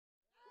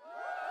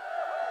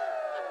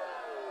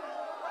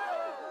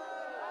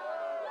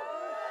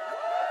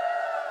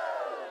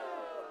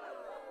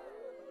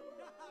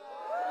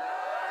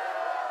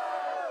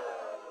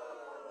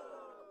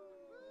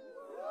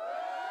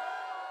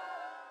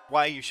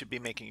why you should be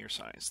making your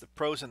signs, the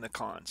pros and the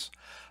cons.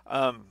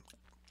 Um,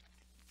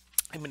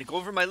 I'm going to go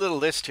over my little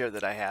list here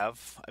that I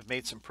have. I've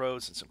made some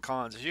pros and some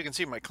cons. As you can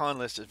see, my con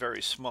list is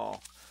very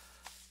small.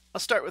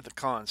 I'll start with the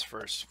cons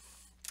first.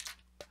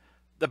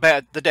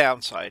 The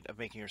downside of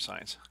making your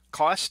signs.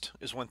 Cost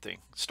is one thing.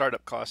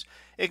 Startup cost.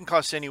 It can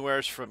cost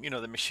anywhere from,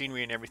 the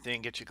machinery and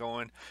everything, get you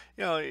going.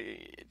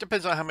 It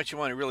depends on how much you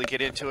want to really get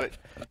into it.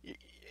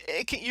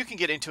 You can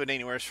get into it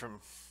anywhere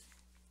from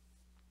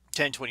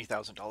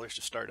 $10,000-$20,000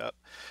 to start up,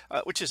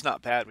 which is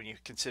not bad when you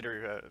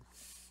consider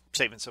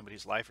saving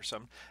somebody's life or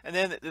something. And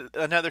then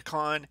another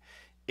con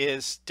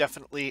is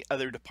definitely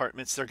other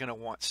departments. They're going to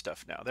want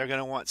stuff now. They're going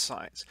to want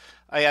signs.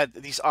 I had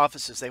these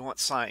offices, they want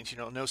signs,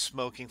 no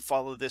smoking,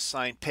 follow this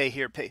sign, pay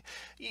here, pay.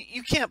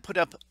 You can't put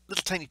up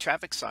little tiny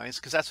traffic signs,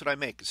 because that's what I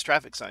make, is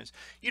traffic signs.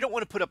 You don't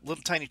want to put up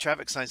little tiny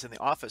traffic signs in the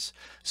office.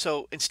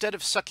 So instead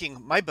of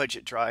sucking my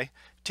budget dry,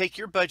 take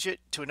your budget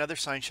to another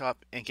sign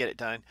shop and get it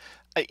done.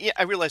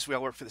 I realize we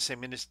all work for the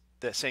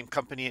same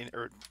company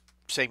or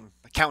same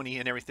county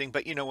and everything,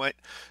 but you know what?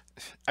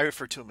 I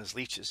refer to them as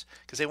leeches,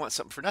 because they want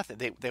something for nothing.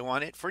 They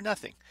want it for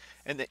nothing,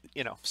 and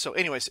so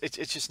anyways,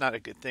 it's just not a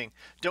good thing.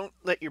 Don't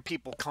let your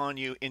people con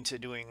you into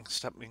doing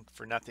something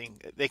for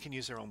nothing. They can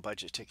use their own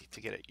budget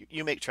to get it.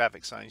 You make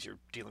traffic signs, you're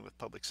dealing with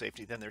public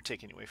safety, then they're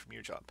taking away from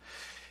your job.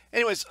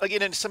 Anyways, I'll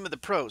get into some of the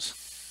pros.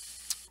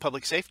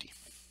 Public safety.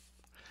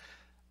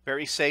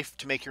 Very safe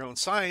to make your own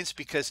signs,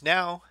 because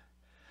now,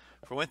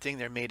 for one thing,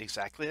 they're made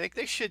exactly like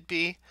they should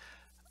be.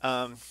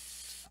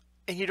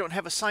 And you don't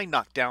have a sign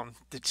knocked down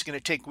that's going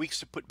to take weeks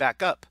to put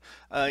back up.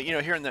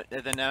 Here in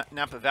the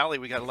Napa Valley,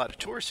 we got a lot of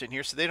tourists in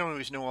here, so they don't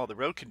always know all the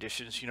road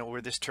conditions,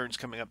 where this turn's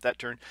coming up, that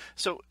turn.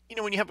 So,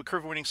 when you have a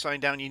curve warning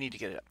sign down, you need to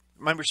get it up.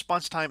 My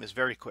response time is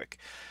very quick.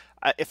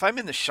 If I'm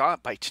in the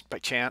shop by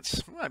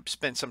chance, I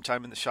spend some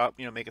time in the shop,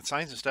 making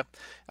signs and stuff.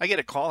 I get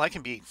a call, I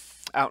can be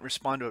out and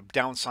respond to a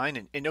down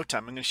sign in no time.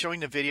 I'm going to show you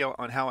the video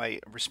on how I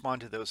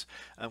respond to those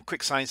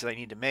quick signs that I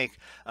need to make.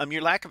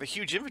 Your lack of a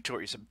huge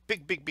inventory is a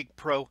big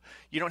pro.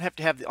 You don't have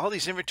to have all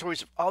these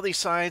inventories of all these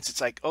signs.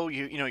 It's like, oh,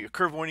 your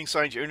curve warning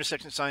signs, your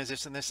intersection signs,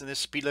 this and this and this,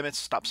 speed limits,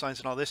 stop signs,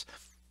 and all this.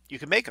 You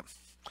can make them.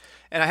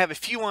 And I have a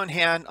few on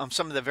hand on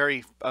some of the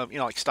very,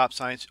 like stop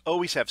signs. I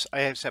always have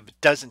a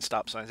dozen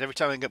stop signs. Every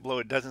time I get below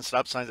a dozen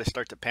stop signs, I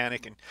start to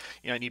panic, and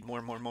I need more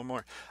and more and more and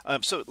more.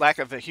 So lack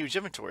of a huge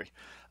inventory.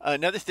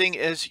 Another thing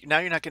is now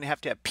you're not going to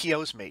have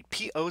POs made.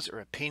 POs are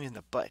a pain in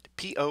the butt.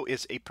 PO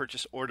is a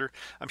purchase order.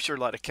 I'm sure a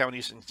lot of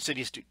counties and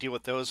cities deal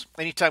with those.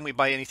 Anytime we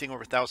buy anything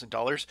over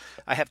 $1,000,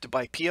 I have to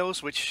buy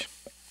POs, which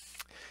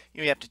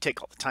you have to take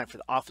all the time for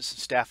the office and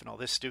staff and all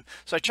this too.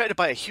 So I try to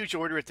buy a huge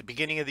order at the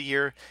beginning of the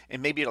year,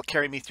 and maybe it'll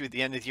carry me through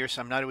the end of the year, so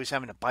I'm not always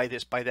having to buy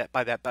this, buy that,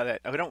 buy that, buy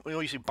that. We don't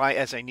usually buy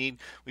as I need.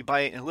 We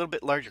buy it in a little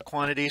bit larger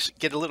quantities,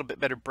 get a little bit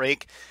better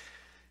break,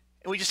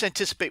 and we just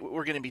anticipate what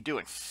we're going to be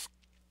doing.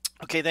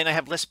 Okay, then I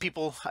have less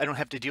people. I don't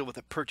have to deal with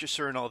a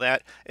purchaser and all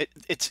that.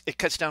 It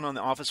cuts down on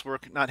the office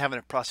work, not having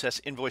to process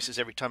invoices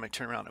every time I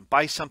turn around and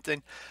buy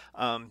something.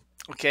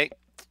 Okay,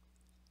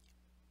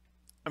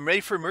 I'm ready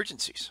for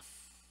emergencies.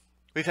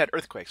 We've had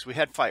earthquakes, we've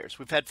had fires,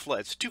 we've had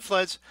floods, 2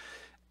 floods.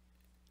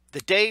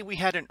 The day we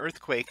had an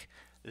earthquake,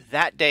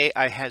 that day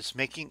I was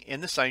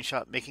in the sign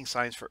shop making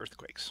signs for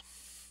earthquakes.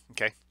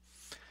 Okay.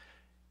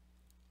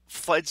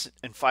 Floods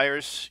and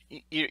fires,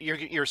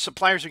 your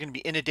suppliers are going to be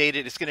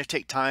inundated. It's going to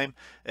take time,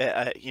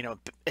 at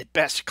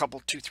best a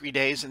couple, 2-3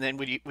 days. And then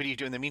what do you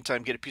do in the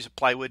meantime? Get a piece of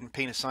plywood and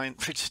paint a sign?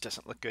 It just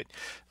doesn't look good.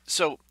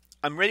 So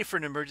I'm ready for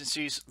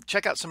emergencies.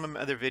 Check out some of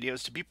my other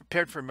videos to be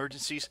prepared for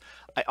emergencies.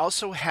 I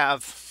also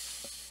have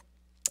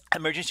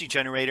emergency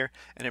generator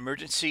and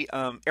emergency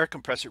air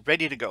compressor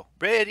ready to go.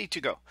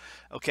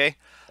 Okay.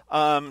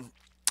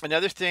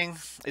 Another thing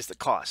is the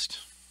cost.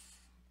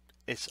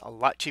 It's a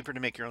lot cheaper to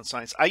make your own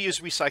signs. I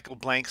use recycled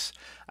blanks.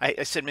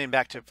 I send them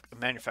back to a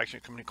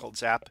manufacturing company called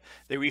Zap.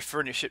 They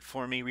refurnish it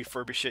for me,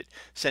 refurbish it,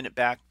 send it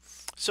back.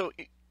 So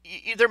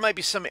there might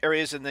be some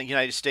areas in the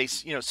United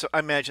States, so I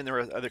imagine there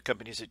are other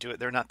companies that do it.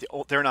 They're not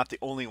the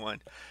only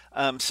one.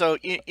 So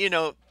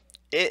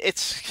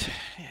it's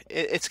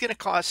going to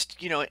cost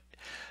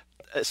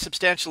a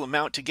substantial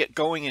amount to get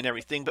going and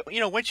everything, but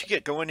once you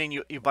get going and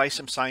you buy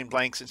some sign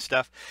blanks and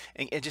stuff,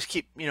 and just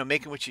keep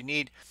making what you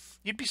need,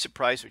 you'd be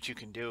surprised what you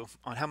can do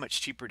on how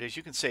much cheaper it is.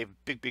 You can save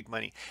big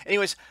money.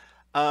 Anyways,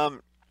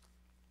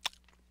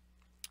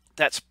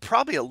 that's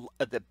probably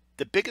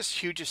the biggest,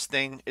 hugest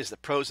thing is the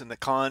pros and the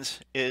cons.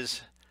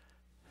 Is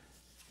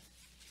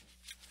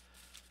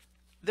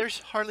there's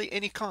hardly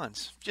any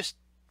cons, just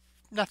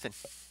nothing.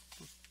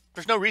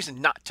 There's no reason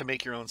not to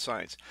make your own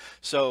signs.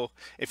 So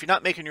if you're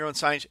not making your own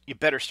signs, you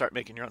better start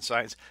making your own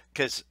signs,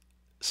 because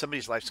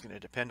somebody's life's going to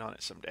depend on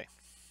it someday.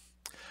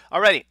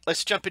 Alrighty,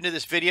 let's jump into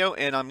this video,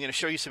 and I'm going to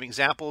show you some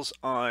examples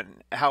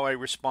on how I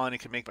respond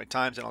and can make my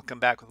times, and I'll come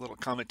back with a little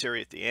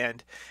commentary at the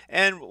end,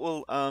 and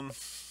we'll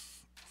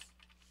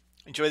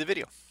enjoy the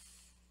video.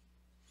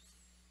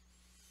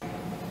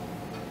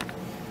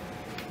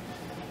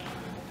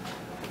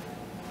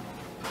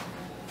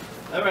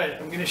 Alright,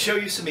 I'm going to show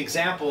you some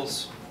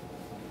examples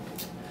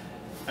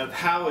of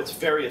how it's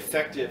very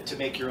effective to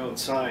make your own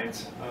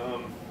signs.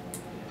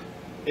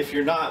 If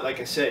you're not, like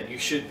I said, you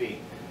should be.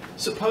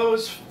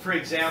 Suppose, for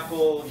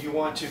example, you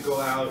want to go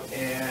out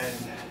and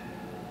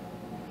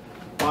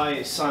buy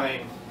a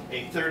sign,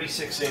 a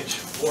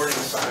 36-inch warning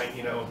sign,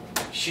 you know,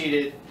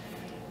 sheeted,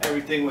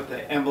 everything with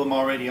the emblem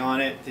already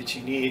on it that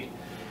you need.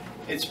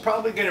 It's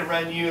probably going to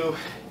run you,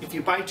 if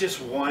you buy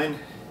just one,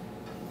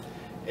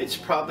 it's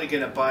probably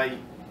going to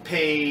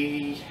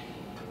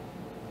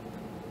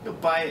you'll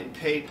buy it and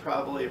pay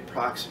probably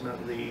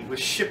approximately, with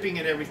shipping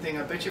and everything,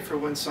 I bet you for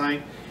one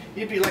sign,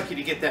 you'd be lucky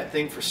to get that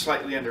thing for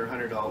slightly under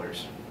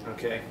 $100,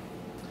 okay?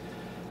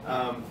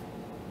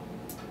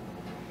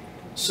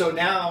 So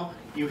now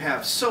you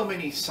have so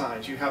many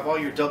signs. You have all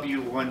your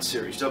W1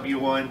 series,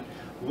 W1,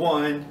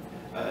 1,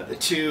 the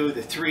 2,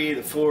 the 3,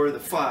 the 4, the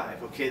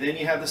 5. Okay, then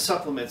you have the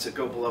supplements that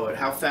go below it,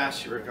 how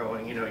fast you were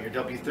going, you know, your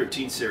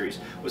W13 series.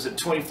 Was it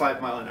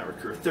 25 mile an hour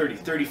curve, 30,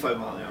 35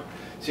 mile an hour?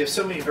 So you have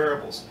so many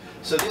variables.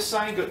 So this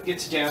sign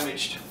gets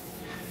damaged.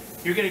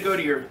 You're going to go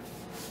to your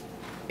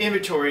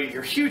inventory,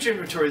 your huge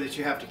inventory that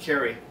you have to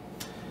carry,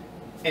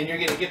 and you're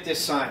going to get this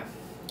sign.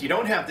 If you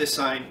don't have this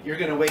sign, you're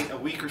going to wait a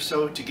week or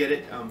so to get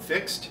it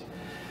fixed.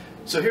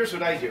 So here's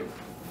what I do.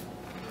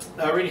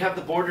 I already have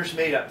the borders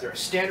made up. They're a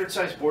standard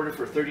size border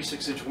for a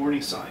 36-inch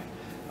warning sign.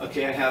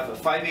 Okay, I have a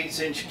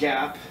 5/8"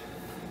 gap,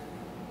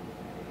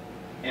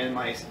 and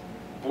my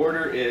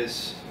border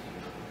is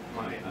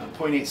my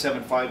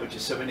 .875, which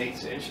is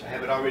 7/8 inch. I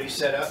have it already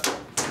set up.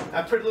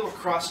 I put a little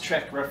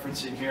cross-check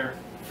reference in here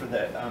for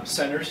the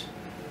centers.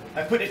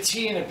 I put a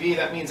T and a B.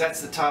 That means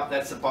that's the top,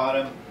 that's the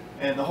bottom,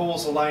 and the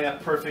holes will line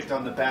up perfect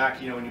on the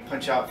back. You know, when you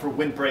punch out for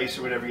wind brace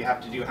or whatever you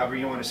have to do, however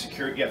you want to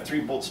secure it. You have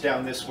 3 bolts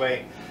down this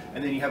way,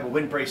 and then you have a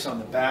wind brace on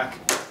the back.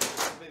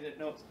 Anybody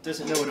that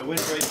doesn't know what a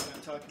wind brace is,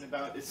 I'm talking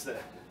about, it's the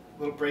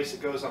little brace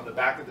that goes on the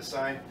back of the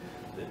sign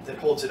that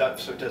holds it up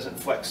so it doesn't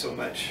flex so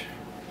much.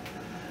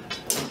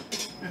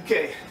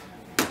 Okay,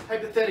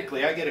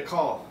 hypothetically, I get a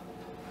call.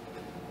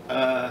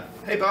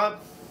 Hey Bob,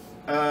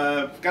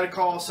 got a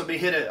call. Somebody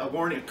hit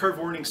a curve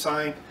warning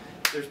sign.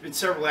 There's been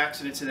several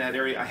accidents in that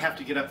area. I have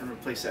to get up and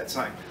replace that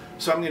sign.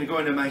 So I'm going to go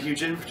into my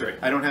huge inventory.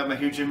 I don't have my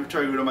huge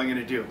inventory. What am I going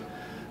to do?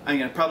 I'm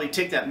going to probably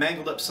take that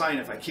mangled up sign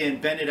if I can,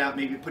 bend it out,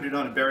 maybe put it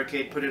on a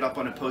barricade, put it up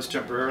on a post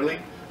temporarily,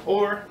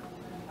 or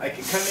I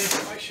can come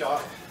into my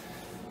shop.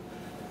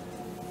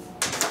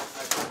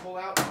 I can pull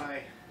out my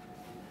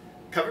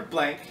covered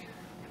blank.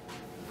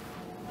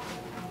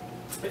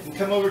 I can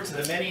come over to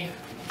the many.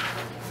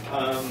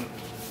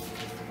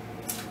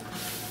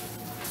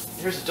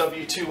 Here's a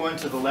W21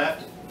 to the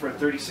left for a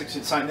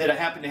 36-inch sign that I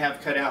happen to have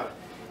cut out.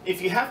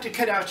 If you have to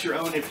cut out your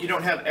own, if you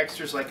don't have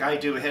extras like I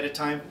do ahead of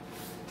time,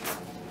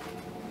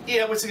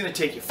 yeah, what's it going to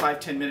take you?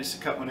 5-10 minutes to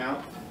cut one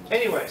out?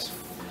 Anyways,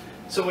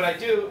 so what I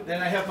do,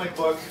 then I have my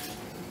book.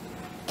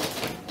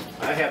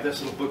 I have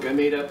this little book I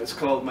made up. It's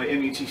called my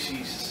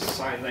MUTC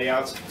sign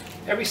layouts.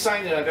 Every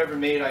sign that I've ever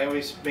made, I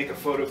always make a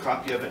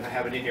photocopy of it and I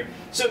have it in here.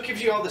 So it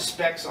gives you all the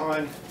specs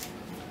on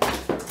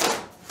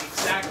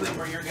exactly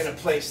where you're going to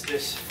place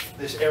this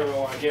arrow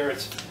on here.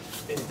 It's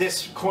in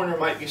this corner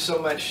might be so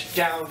much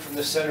down from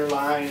the center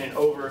line and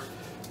over.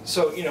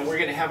 So, you know, we're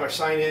going to have our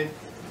sign in.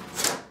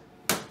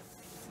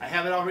 I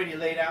have it already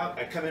laid out.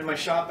 I come in my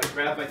shop, I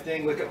grab my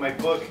thing, look at my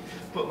book,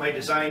 put my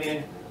design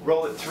in,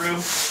 roll it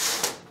through.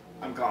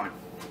 I'm gone.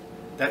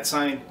 That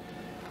sign.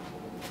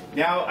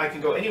 Now I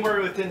can go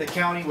anywhere within the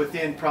county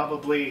within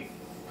probably,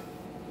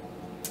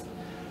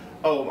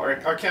 oh,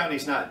 our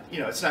county's not, you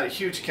know, it's not a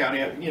huge county.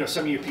 You know,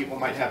 some of you people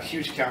might have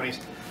huge counties.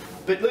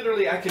 But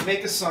literally I can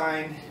make a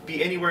sign,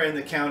 be anywhere in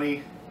the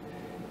county,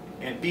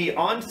 and be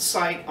on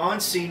site,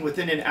 on scene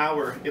within an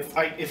hour.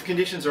 If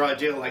conditions are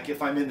ideal, like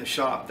if I'm in the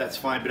shop, that's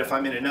fine. But if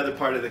I'm in another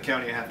part of the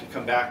county, I have to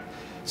come back.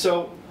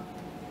 So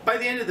by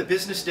the end of the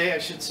business day, I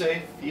should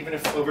say, even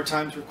if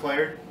overtime is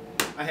required,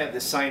 I have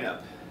this sign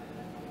up.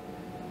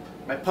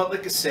 My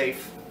public is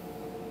safe,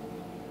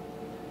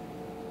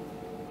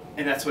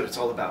 and that's what it's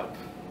all about.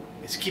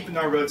 It's keeping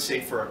our roads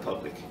safe for our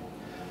public.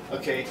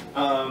 Okay,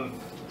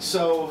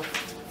 so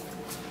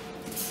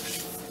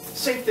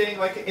same thing,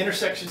 like an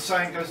intersection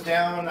sign goes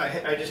down.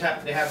 I just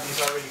happen to have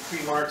these already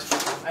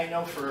pre-marked. I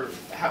know for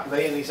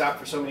laying these out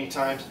for so many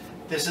times,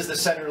 this is the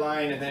center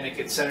line and then it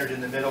gets centered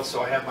in the middle,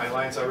 so I have my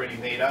lines already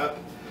made up.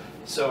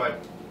 So I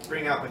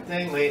bring out my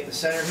thing, lay it in the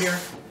center here,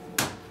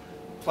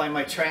 apply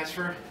my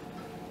transfer.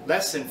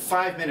 Less than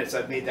 5 minutes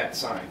I've made that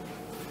sign.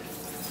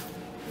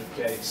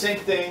 Okay, same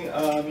thing,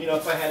 you know,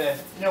 if I had a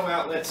no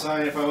outlet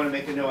sign, if I want to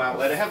make a no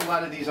outlet, I have a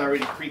lot of these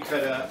already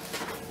pre-cut up.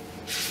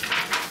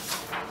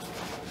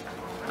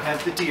 I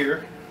have the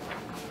deer.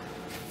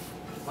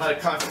 A lot of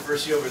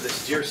controversy over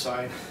this deer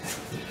sign.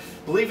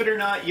 Believe it or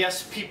not,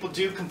 yes, people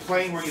do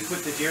complain where you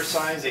put the deer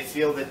signs. They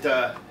feel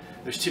that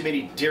there's too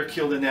many deer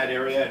killed in that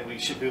area and we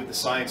should move the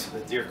signs so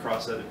that deer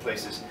cross other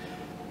places.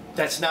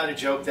 That's not a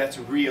joke, that's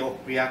real.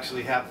 We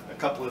actually have a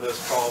couple of those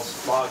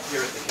calls logged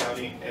here at the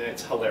county, and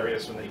it's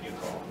hilarious when they do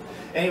call.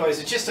 Anyways,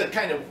 it's just to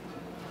kind of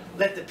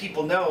let the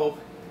people know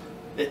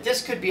that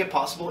this could be a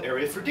possible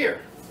area for deer.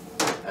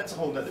 That's a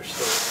whole nother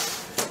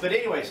story. But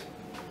anyways,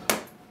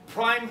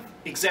 prime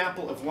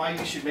example of why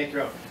you should make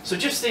your own. So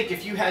just think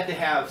if you had to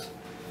have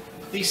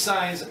these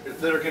signs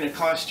that are going to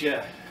cost you,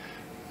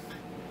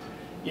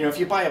 you know, if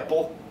you buy a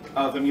bulk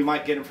of them, you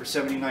might get them for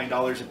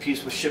 $79 a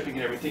piece with shipping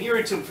and everything. You're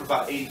into them for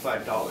about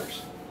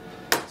 $85.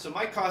 So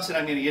my cost that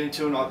I'm going to get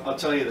into, and I'll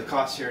tell you the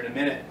cost here in a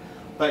minute,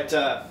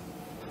 but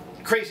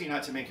crazy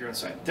not to make your own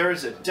sign. There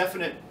is a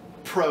definite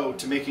pro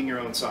to making your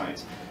own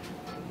signs.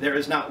 There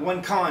is not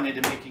one con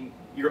into making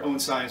your own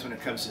signs when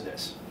it comes to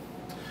this.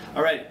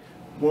 All right,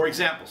 more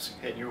examples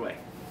heading your way.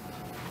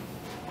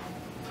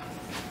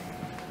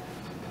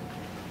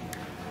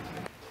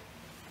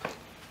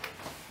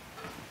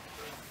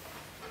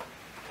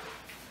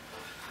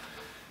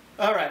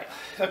 All right,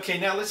 okay,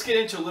 now let's get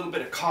into a little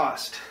bit of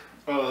cost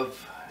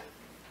of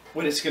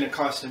what it's going to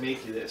cost to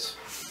make you this.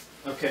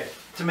 Okay,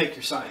 to make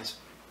your signs.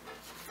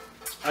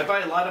 I buy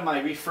a lot of my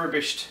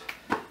refurbished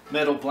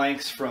metal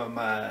blanks from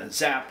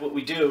Zap. What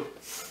we do,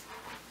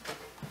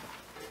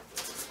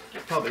 you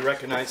probably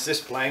recognize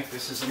this blank.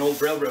 This is an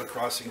old railroad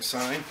crossing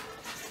sign.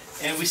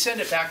 And we send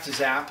it back to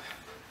Zap,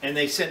 and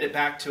they send it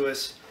back to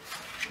us.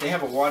 They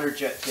have a water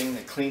jet thing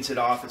that cleans it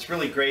off. It's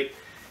really great.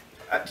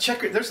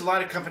 There's a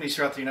lot of companies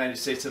throughout the United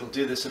States that'll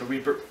do this. It'll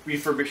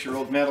refurbish your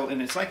old metal,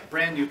 and it's like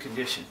brand new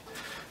condition.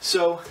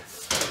 So a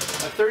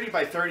 30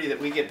 by 30 that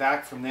we get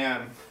back from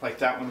them, like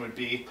that one would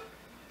be,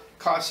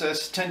 costs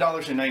us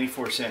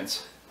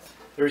 $10.94.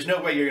 There's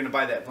no way you're going to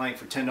buy that blank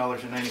for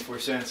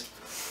 $10.94.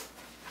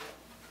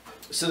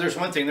 So there's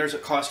one thing, there's a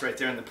cost right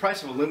there, and the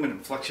price of aluminum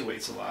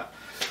fluctuates a lot.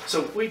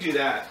 So we do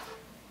that.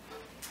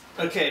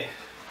 Okay.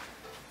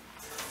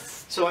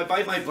 So I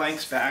buy my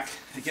blanks back,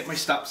 I get my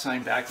stop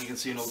sign back. You can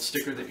see an old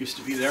sticker that used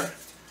to be there.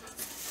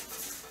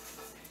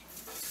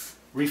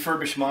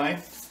 Refurbish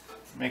mine,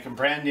 make them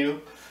brand new.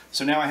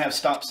 So now I have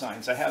stop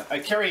signs. I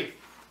carry,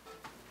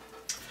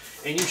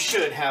 and you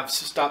should have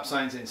stop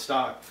signs in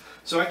stock.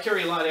 So I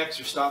carry a lot of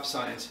extra stop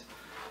signs.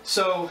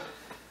 So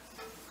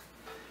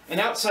an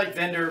outside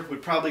vendor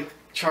would probably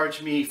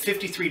charge me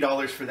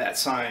 $53 for that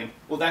sign.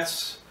 Well,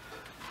 that's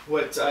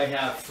what I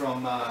have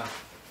from, I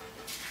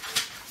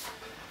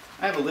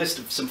have a list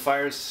of some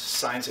fire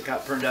signs that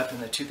got burned up in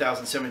the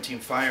 2017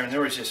 fire, and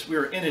there was just, we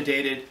were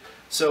inundated.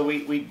 So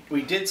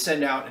we did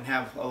send out and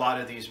have a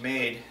lot of these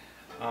made.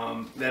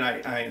 Then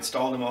I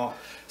installed them all.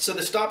 So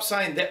the stop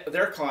sign,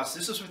 their cost,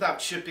 this was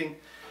without shipping,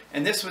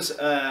 and this was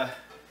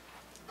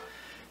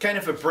kind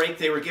of a break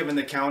they were giving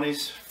the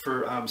counties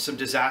for some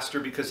disaster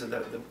because of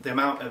the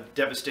amount of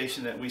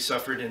devastation that we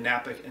suffered in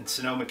Napa and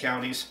Sonoma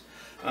counties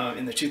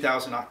in the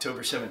 2000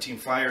 October 17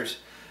 fires.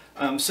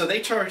 So they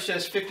charged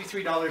us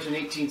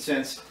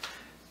 $53.18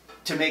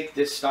 to make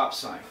this stop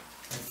sign.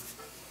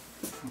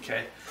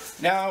 Okay,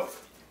 now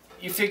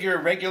you figure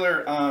a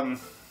regular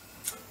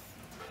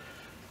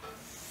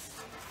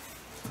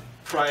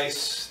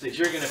price that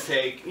you're going to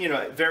pay, you know,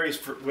 it varies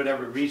for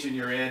whatever region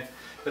you're in,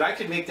 but I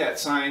could make that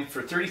sign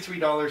for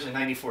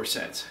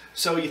 $33.94.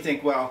 So you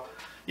think, well,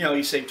 you know,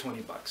 you save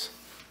 20 bucks.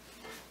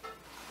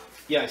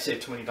 Yeah, I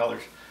saved $20.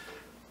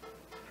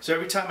 So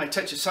every time I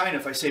touch a sign,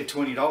 if I save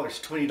 $20,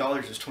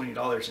 $20 is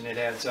 $20, and it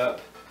adds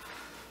up.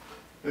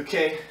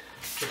 Okay,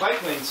 the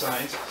bike lane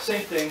signs,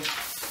 same thing.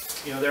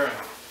 You know, they're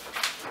a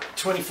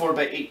 24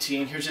 by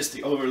 18. Here's just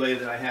the overlay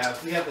that I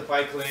have. We have the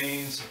bike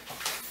lanes,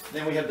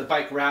 then we have the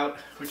bike route,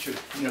 which are,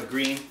 you know,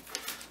 green.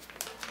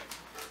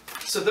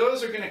 So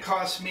those are going to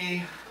cost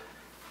me,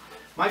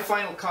 my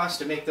final cost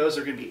to make those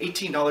are going to be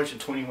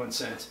 $18.21.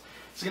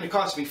 It's going to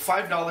cost me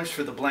 $5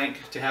 for the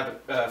blank to have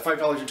it,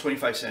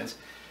 $5.25.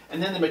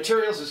 And then the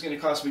materials is going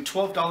to cost me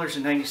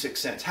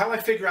 $12.96. How I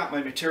figure out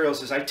my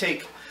materials is I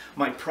take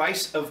my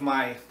price of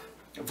my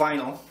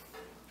vinyl.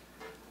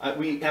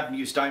 We happen to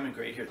use diamond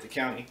grade here at the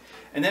county.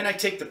 And then I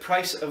take the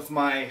price of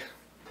my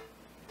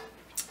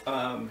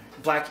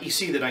black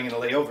EC that I'm going to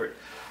lay over it.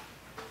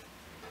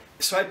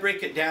 So I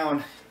break it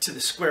down to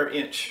the square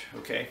inch,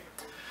 okay?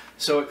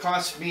 So it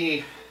costs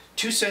me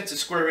 2 cents a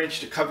square inch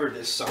to cover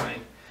this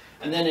sign.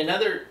 And then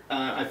another,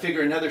 I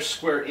figure another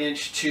square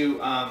inch to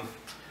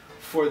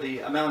for the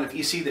amount of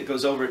EC that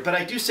goes over it. But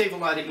I do save a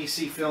lot of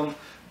EC film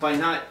by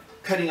not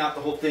cutting out the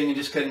whole thing and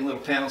just cutting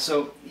little panels.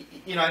 So,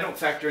 you know, I don't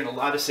factor in a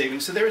lot of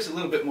savings. So there is a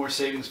little bit more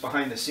savings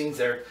behind the scenes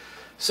there.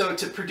 So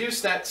to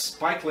produce that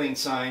bike lane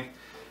sign,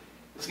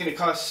 it's going to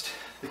cost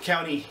the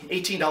county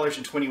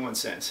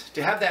 $18.21.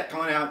 To have that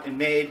gone out and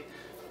made,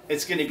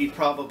 it's going to be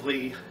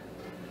probably,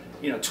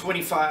 you know,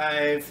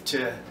 $25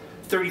 to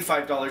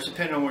 $35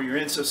 depending on where you're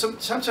in. So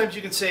sometimes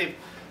you can save,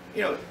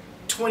 you know,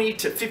 20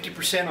 to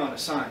 50% on a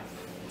sign.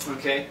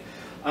 Okay.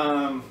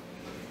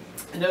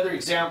 Another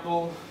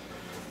example,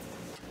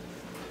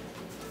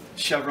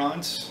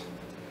 chevrons.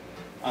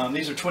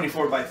 These are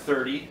 24 by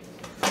 30.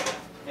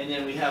 And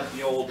then we have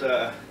the old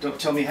don't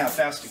tell me how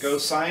fast to go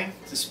sign,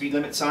 the speed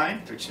limit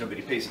sign, which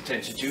nobody pays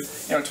attention to. You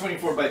know,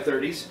 24 by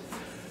 30s.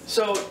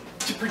 So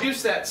to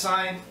produce that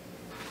sign,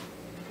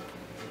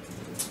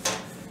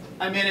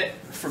 I'm in it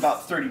for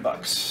about 30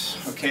 bucks.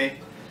 Okay.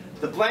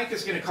 The blank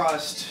is going to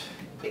cost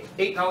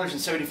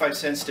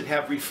 $8.75 to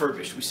have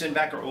refurbished. We send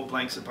back our old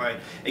blanks and buy it.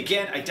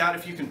 Again, I doubt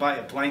if you can buy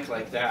a blank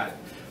like that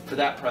for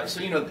that price.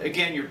 So, you know,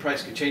 again, your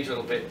price could change a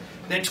little bit.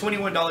 Then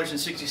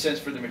 $21.60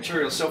 for the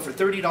material. So for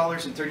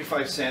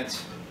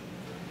 $30.35,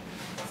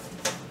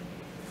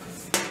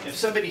 if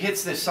somebody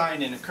hits this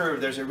sign in a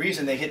curve, there's a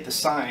reason they hit the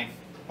sign,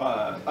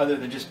 other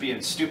than just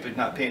being stupid,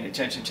 not paying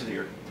attention to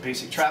your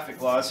basic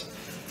traffic laws.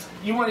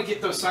 You want to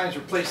get those signs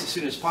replaced as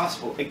soon as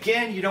possible.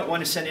 Again, you don't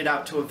want to send it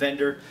out to a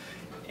vendor,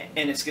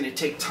 and it's going to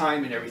take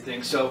time and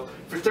everything. So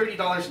for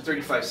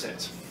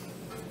 $30.35.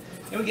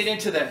 Then we get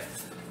into the,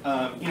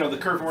 you know, the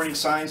curve warning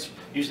signs.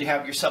 Usually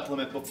have your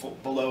supplement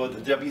below the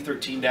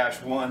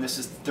W13-1. This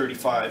is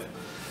 35.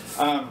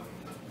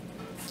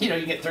 You know,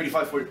 you get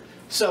 35 for it.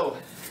 So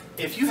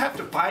if you have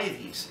to buy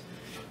these,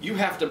 you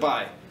have to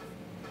buy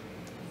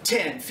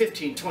 10,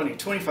 15, 20,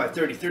 25,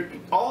 30, 30,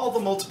 all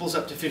the multiples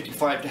up to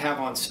 55 to have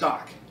on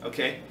stock,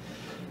 okay?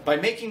 By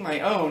making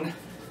my own,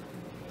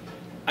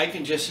 I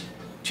can just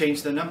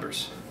change the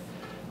numbers.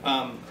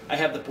 I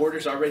have the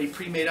borders already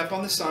pre-made up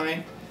on the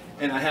sign,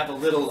 and I have a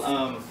little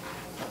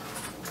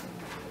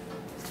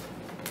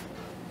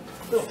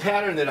little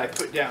pattern that I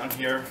put down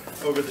here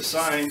over the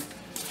sign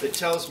that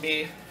tells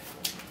me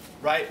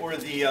right where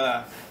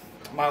the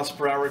miles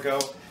per hour go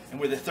and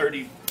where the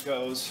 30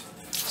 goes.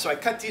 So I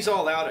cut these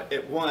all out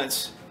at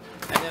once,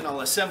 and then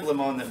I'll assemble them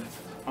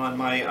on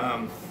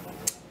my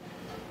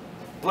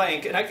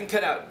blank, and I can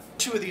cut out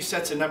 2 of these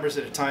sets of numbers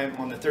at a time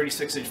on the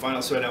 36-inch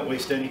vinyl so I don't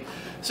waste any.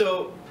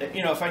 So,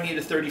 you know, if I need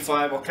a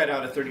 35, I'll cut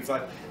out a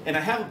 35. And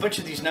I have a bunch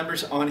of these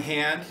numbers on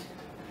hand,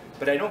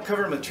 but I don't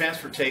cover them with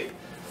transfer tape.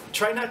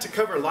 Try not to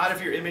cover a lot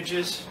of your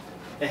images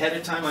ahead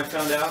of time, I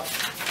found out.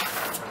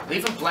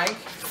 Leave them blank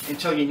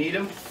until you need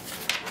them,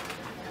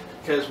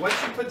 because once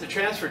you put the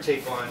transfer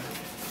tape on,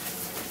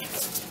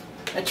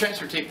 that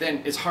transfer tape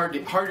then is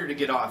harder to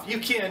get off. You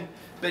can,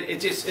 but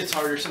it's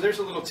harder. So there's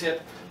a little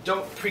tip.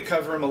 Don't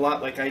pre-cover them a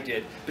lot like I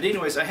did. But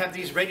anyways, I have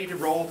these ready to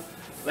roll.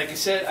 Like I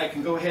said, I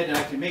can go ahead and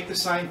I can make the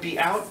sign be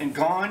out and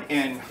gone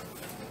in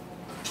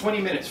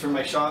 20 minutes from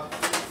my shop,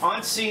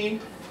 on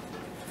scene,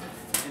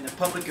 and the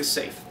public is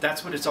safe.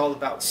 That's what it's all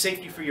about,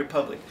 safety for your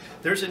public.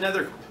 There's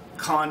another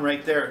con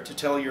right there to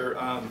tell your,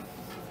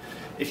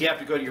 if you have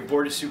to go to your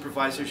board of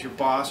supervisors, your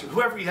boss, or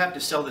whoever you have to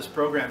sell this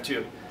program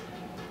to.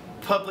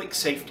 Public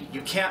safety.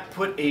 You can't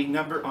put a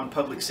number on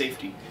public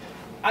safety.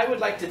 I would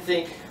like to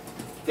think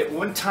that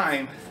one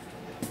time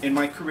in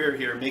my career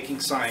here making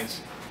signs,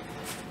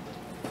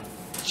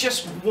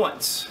 just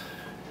once,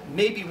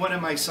 maybe one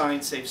of my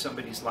signs saved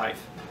somebody's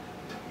life.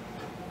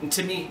 And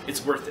to me,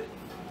 it's worth it.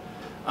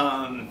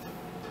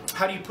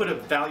 How do you put a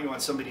value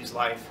on somebody's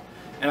life?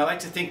 And I like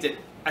to think that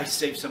I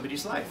saved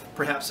somebody's life.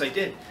 Perhaps I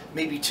did.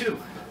 Maybe 2.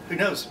 Who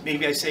knows?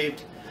 Maybe I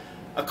saved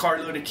a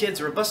carload of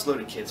kids or a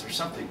busload of kids or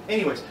something.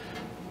 Anyways,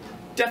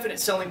 definite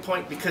selling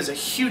point, because a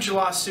huge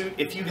lawsuit,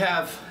 if you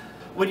have,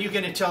 what are you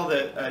going to tell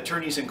the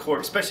attorneys in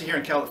court, especially here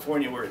in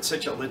California where it's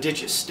such a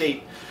litigious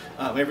state,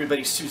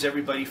 everybody sues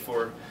everybody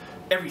for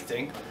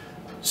everything.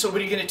 So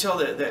what are you going to tell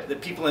the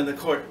people in the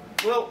court?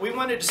 Well, we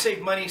wanted to save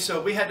money, so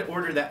we had to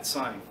order that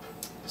sign.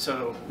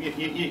 So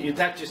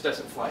that just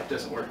doesn't fly, it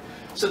doesn't work.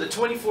 So the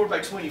 24 by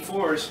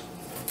 24s,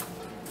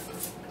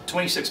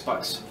 26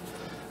 bucks.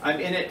 I'm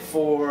in it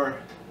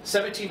for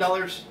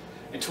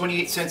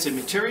 $17.28 in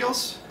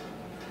materials.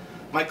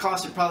 My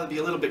cost would probably be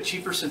a little bit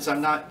cheaper since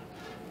I'm not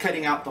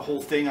cutting out the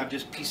whole thing, I'm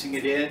just piecing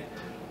it in.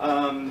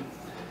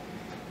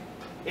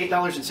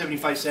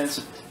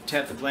 $8.75 to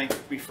have the blank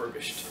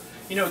refurbished.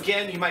 You know,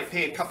 again, you might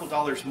pay a couple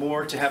dollars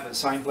more to have a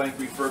sign blank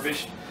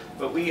refurbished,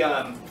 but we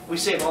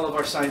save all of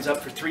our signs up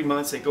for 3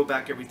 months. They go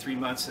back every 3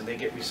 months and they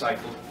get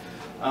recycled.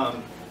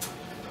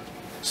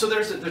 So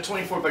there's the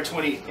 24 by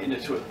 20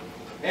 into it.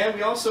 And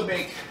we also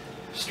make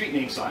street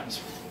name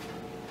signs.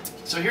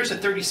 So here's a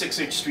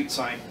 36-inch street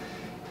sign.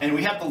 And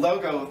we have the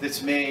logo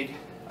that's made.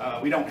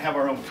 We don't have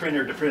our own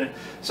printer to print it.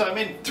 So I'm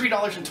in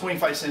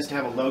 $3.25 to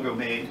have a logo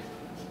made.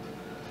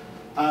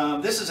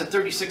 This is a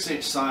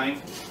 36-inch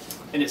sign,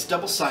 and it's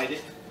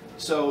double-sided.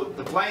 So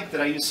the blank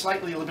that I use,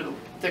 slightly a little bit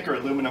thicker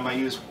aluminum, I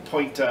use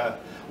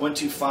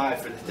 .125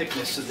 for the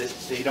thickness so that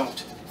they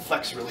don't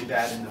flex really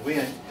bad in the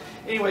wind.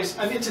 Anyways,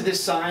 I'm into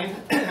this sign,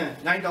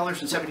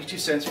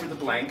 $9.72 for the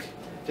blank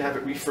to have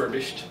it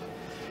refurbished.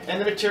 And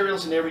the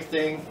materials and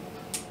everything.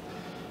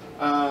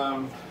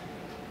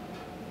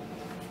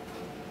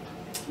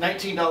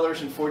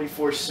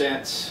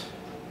 $19.44,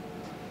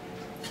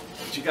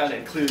 but you got to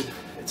include,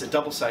 it's a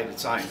double-sided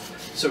sign.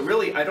 So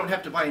really, I don't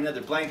have to buy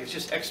another blank, it's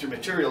just extra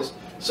materials.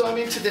 So I'm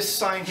into this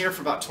sign here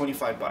for about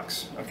 25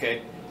 bucks,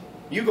 okay?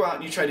 You go out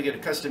and you try to get a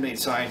custom-made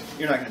sign,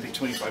 you're not going to pay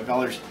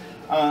 $25.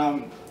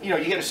 You know,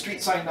 you get a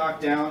street sign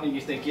knocked down and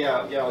you think, yeah,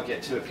 I'll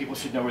get to it, people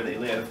should know where they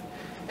live.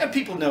 And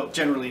people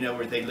generally know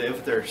where they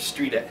live, their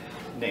street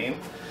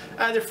name.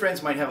 Their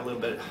friends might have a little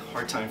bit of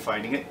hard time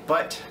finding it,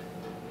 but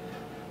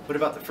what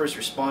about the first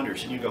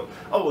responders? And you go,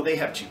 oh, well, they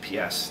have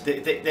GPS.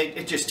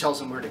 It just tells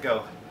them where to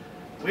go.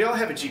 We all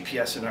have a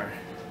GPS in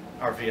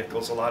our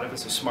vehicles, a lot of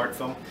us, a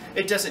smartphone.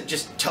 It doesn't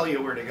just tell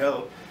you where to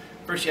go.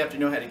 First you have to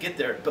know how to get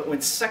there. But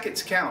when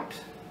seconds count,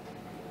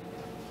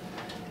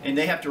 and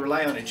they have to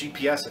rely on a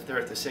GPS if they're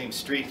at the same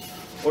street,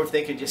 or if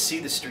they can just see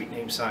the street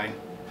name sign.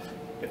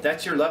 If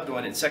that's your loved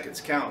one and seconds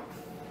count,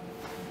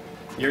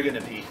 you're going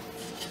to be,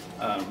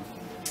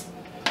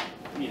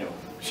 you know,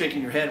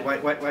 shaking your head.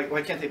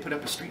 Why can't they put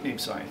up a street name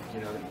sign?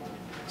 You know.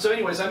 So,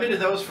 anyways, I'm into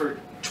those for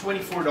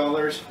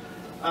 $24.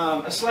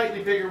 A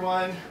slightly bigger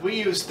one.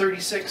 We use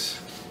 36,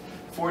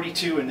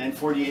 42, and then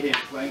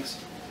 48-inch blanks.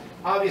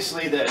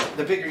 Obviously,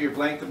 the bigger your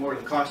blank, the more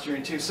the cost you're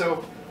into.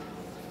 So,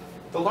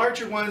 the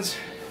larger ones,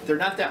 they're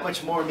not that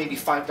much more, maybe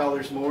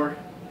 $5 more.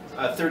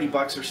 30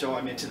 bucks or so.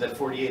 I'm into the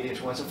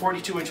 48-inch ones. The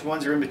 42-inch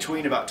ones are in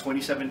between, about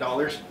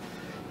 $27.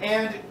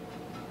 And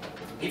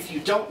if you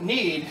don't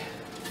need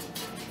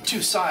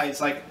two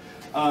sides, like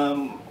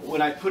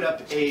when I put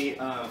up a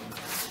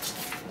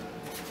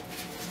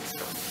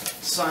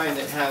sign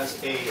that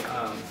has a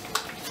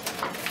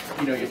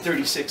you know, your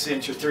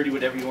 36-inch or 30,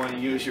 whatever you want to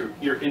use,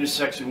 your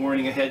intersection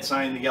warning ahead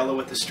sign, the yellow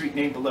with the street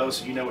name below,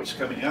 so you know what's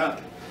coming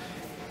up.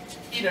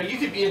 You know, you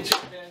could be into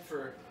then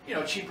for, you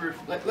know, cheaper,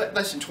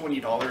 less than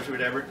 $20 or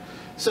whatever.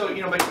 So,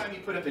 you know, by the time you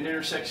put up an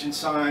intersection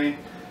sign,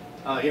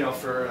 you know,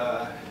 for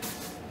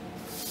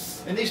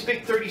and these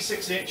big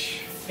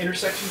 36-inch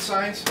intersection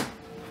signs,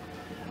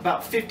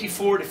 about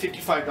 $54 to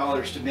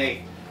 $55 to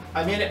make.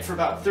 I'm in it for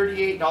about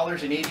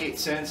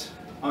 $38.88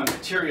 on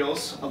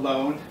materials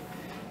alone,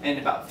 and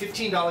about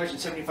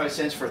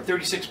 $15.75 for a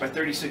 36 by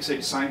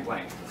 36-inch sign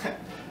blank.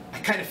 I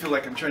kind of feel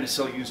like I'm trying to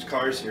sell used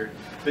cars here,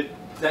 but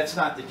that's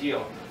not the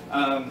deal.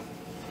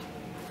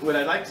 What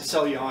I'd like to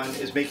sell you on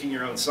is making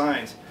your own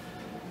signs.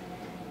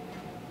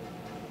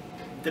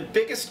 The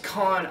biggest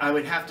con, I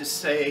would have to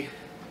say,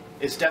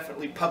 is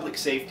definitely public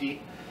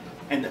safety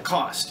and the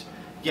cost.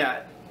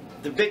 Yeah,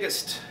 the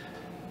biggest,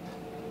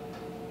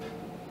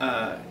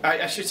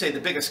 I should say the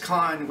biggest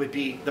con would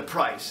be the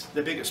price.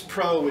 The biggest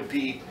pro would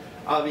be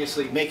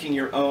obviously making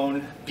your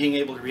own, being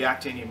able to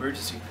react to any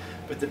emergency.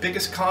 But the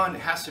biggest con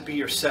has to be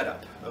your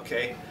setup,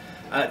 okay?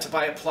 To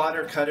buy a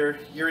plotter cutter,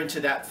 you're into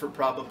that for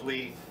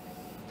probably,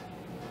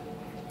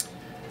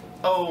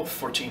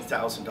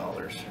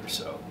 $14,000 or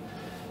so.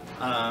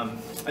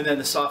 And then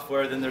the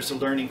software, then there's a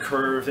learning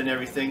curve and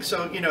everything.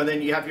 So, you know,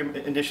 then you have your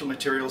initial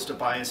materials to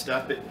buy and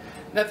stuff, but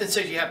nothing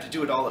says you have to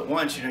do it all at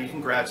once. You know, you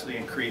can gradually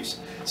increase.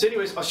 So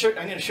anyways, I'm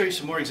going to show you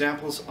some more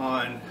examples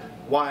on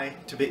why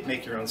to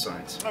make your own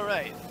signs. All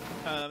right.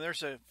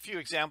 There's a few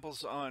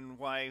examples on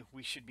why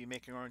we should be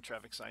making our own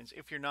traffic signs.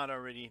 If you're not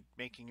already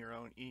making your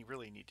own, you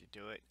really need to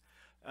do it.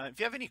 If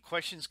you have any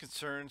questions,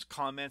 concerns,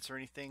 comments, or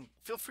anything,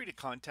 feel free to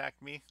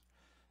contact me.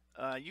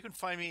 You can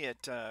find me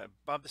at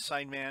Bob the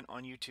Sign Man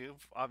on YouTube.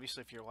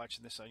 Obviously, if you're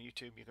watching this on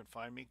YouTube, you can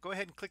find me. Go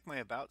ahead and click my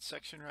About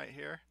section right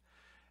here.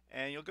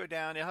 And you'll go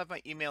down. You'll have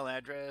my email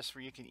address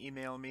where you can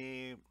email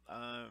me.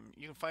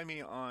 You can find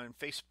me on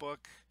Facebook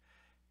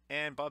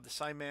and Bob the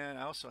Sign Man.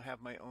 I also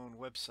have my own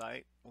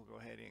website. We'll go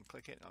ahead and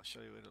click it. I'll show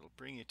you what it'll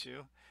bring you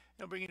to.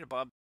 It'll bring you to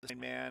Bob the Sign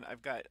Man.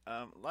 I've got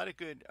a lot of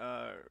good,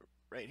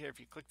 right here, if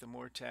you click the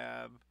More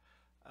tab,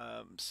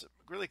 some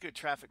really good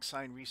traffic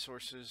sign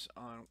resources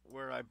on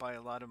where I buy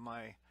a lot of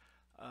my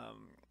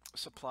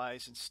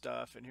supplies and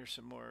stuff. And here's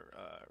some more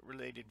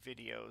related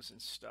videos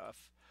and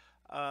stuff.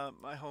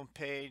 My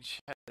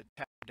homepage has a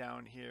tab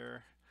down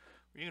here.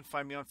 You can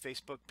find me on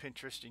Facebook,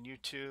 Pinterest, and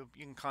YouTube.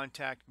 You can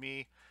contact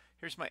me.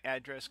 Here's my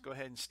address. Go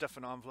ahead and stuff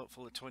an envelope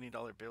full of $20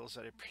 bills.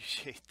 I'd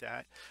appreciate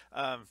that.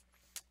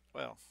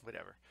 Well,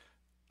 whatever.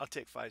 I'll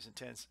take 5s and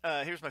 10s.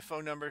 Here's my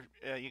phone number.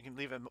 You can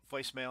leave a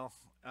voicemail,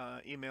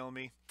 email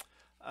me.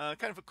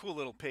 Kind of a cool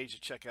little page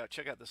to check out.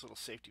 Check out this little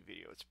safety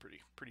video. It's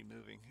pretty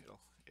moving.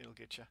 It'll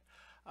get you.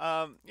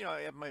 You know,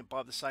 I have my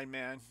Bob the Sign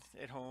Man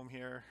at home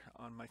here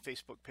on my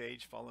Facebook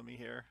page. Follow me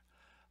here.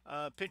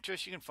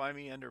 Pinterest, you can find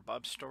me under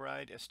Bob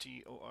Storeide,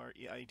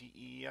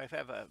 S-T-O-R-E-I-D-E. I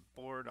have a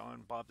board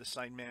on Bob the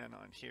Sign Man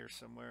on here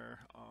somewhere.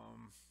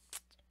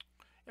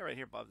 Yeah, right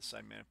here, Bob the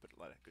Sign Man. I put a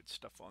lot of good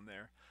stuff on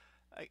there.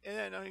 And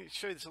then I'll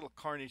show you this little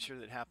carnage here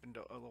that happened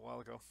a little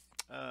while ago.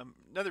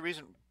 Another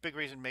reason, big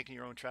reason making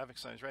your own traffic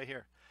signs right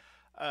here.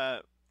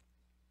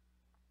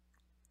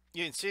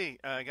 You can see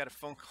I got a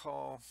phone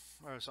call.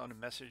 I was on a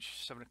message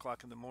 7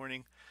 o'clock in the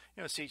morning.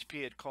 You know,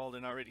 CHP had called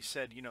and already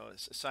said, you know, a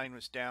sign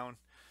was down.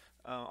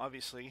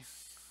 Obviously,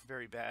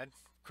 very bad,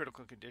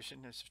 critical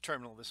condition. It's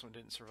terminal. This one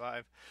didn't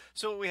survive.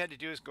 So what we had to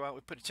do is go out.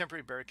 We put a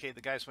temporary barricade.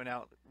 The guys went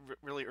out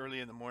really early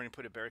in the morning,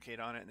 put a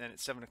barricade on it, and then at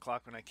 7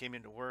 o'clock when I came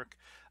into work,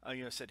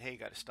 you know, said, hey, you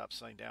got a stop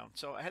sign down.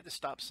 So I had the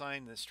stop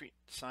sign, the street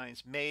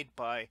signs made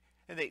by,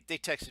 and they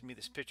texted me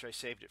this picture. I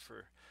saved it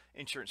for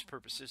insurance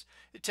purposes.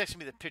 It texted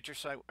me the picture,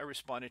 so I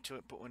responded to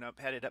it, put one up,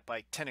 had it up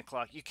by 10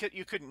 o'clock. You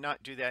couldn't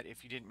not do that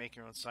if you didn't make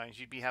your own signs.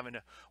 You'd be having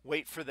to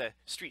wait for the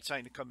street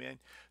sign to come in.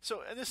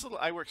 So this little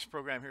iWorks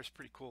program here is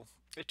pretty cool.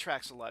 It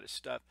tracks a lot of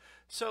stuff.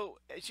 So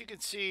as you can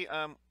see,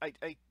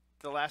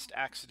 the last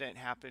accident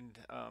happened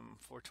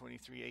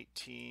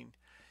 4/23/18.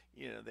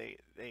 You know,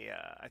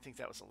 I think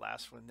that was the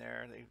last one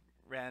there. They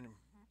ran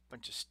a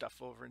bunch of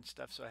stuff over and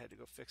stuff, so I had to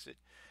go fix it.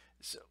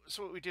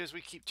 So what we do is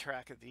we keep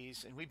track of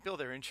these, and we bill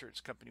their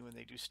insurance company when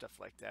they do stuff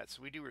like that.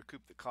 So we do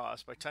recoup the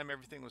cost. By the time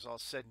everything was all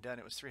said and done,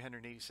 it was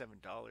 $387.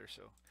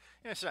 So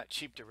it's not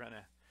cheap to run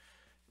a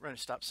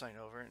stop sign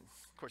over. And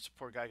of course, the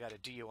poor guy got a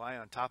DUI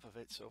on top of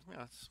it. So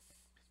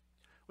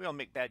we all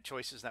make bad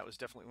choices. That was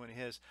definitely one of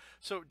his.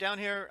 So down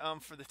here,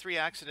 for the 3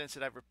 accidents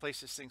that I've replaced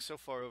this thing so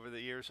far over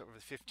the years, over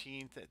the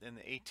 15th and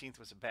the 18th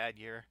was a bad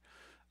year.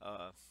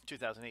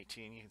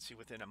 2018, you can see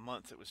within a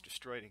month it was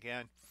destroyed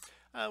again.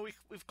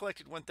 We've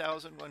collected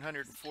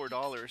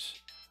 $1,104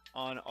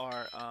 on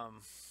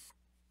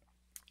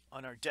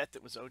our debt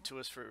that was owed to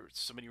us for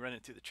somebody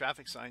running through the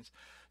traffic signs.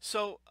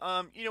 So,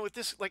 with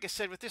this, like I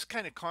said, with this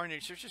kind of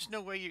carnage, there's just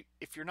no way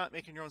if you're not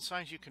making your own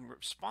signs, you can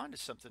respond to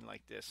something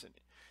like this. And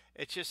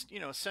it's just,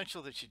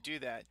 essential that you do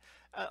that.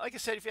 Like I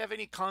said, if you have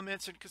any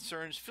comments and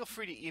concerns, feel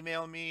free to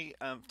email me.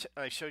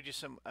 I showed you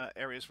some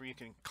areas where you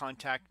can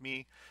contact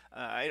me.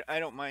 I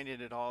don't mind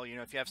it at all.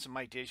 If you have some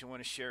ideas you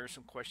want to share,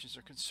 some questions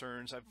or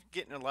concerns. I'm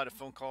getting a lot of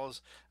phone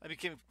calls. I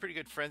became pretty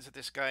good friends with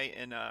this guy,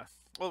 and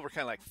well, we're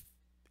kind of like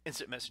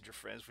instant messenger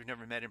friends. We've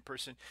never met in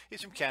person.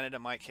 He's from Canada,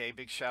 Mike Hay.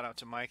 Big shout out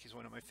to Mike. He's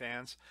one of my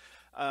fans.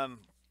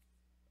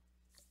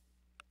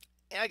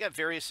 And I got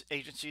various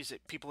agencies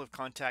that people have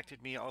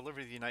contacted me all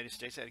over the United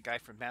States. I had a guy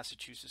from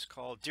Massachusetts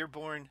called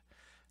Dearborn,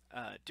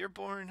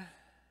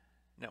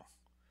 no,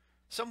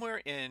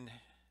 somewhere in,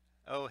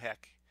 oh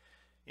heck,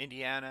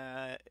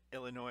 Indiana,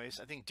 Illinois.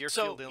 I think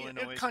Deerfield,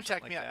 Illinois.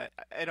 Contact me. Like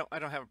I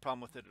don't have a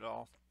problem with it at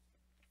all.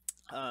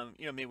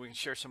 Maybe we can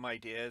share some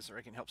ideas, or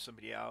I can help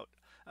somebody out.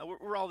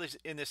 We're all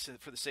in this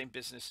for the same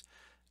business.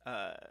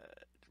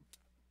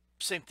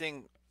 Same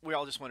thing. We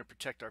all just want to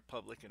protect our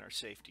public and our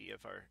safety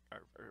of our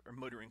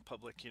motoring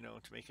public, to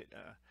make it,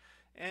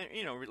 and,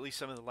 release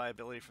some of the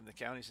liability from the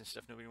counties and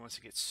stuff. Nobody wants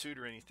to get sued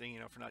or anything,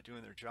 for not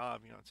doing their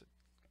job. It's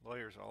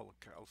lawyers all of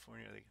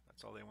California.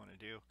 That's all they want to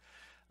do.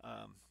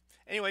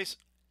 Anyways,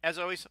 as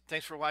always,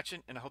 thanks for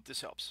watching, and I hope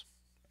this helps.